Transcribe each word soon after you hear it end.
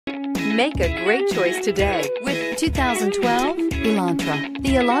Make a great choice today with 2012 Elantra.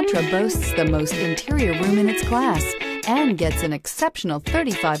 The Elantra boasts the most interior room in its class and gets an exceptional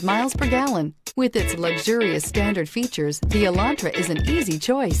 35 miles per gallon. With its luxurious standard features, the Elantra is an easy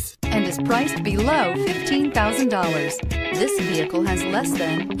choice and is priced below $15,000. This vehicle has less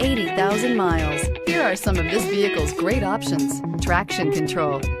than 80,000 miles. Here are some of this vehicle's great options: traction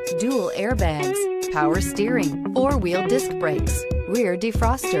control, dual airbags, power steering, four-wheel disc brakes, rear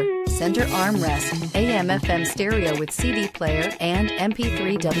defroster, center armrest, AM/FM stereo with CD player and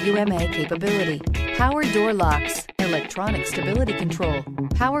MP3 WMA capability, power door locks, electronic stability control,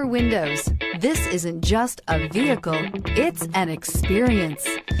 power windows. This isn't just a vehicle, it's an experience.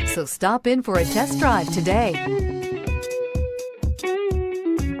 So stop in for a test drive today.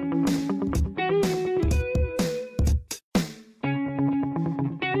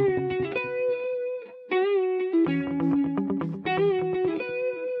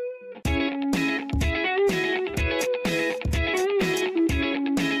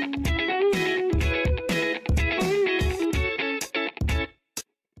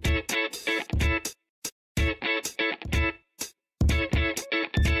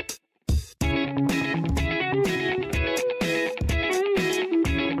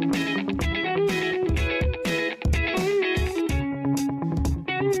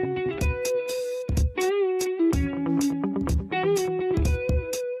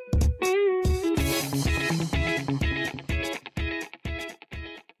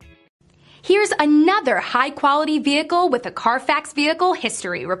 Here's another high-quality vehicle with a CARFAX Vehicle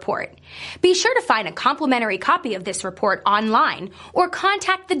History Report. Be sure to find a complimentary copy of this report online or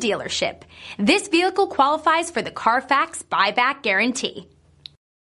contact the dealership. This vehicle qualifies for the CARFAX Buyback Guarantee.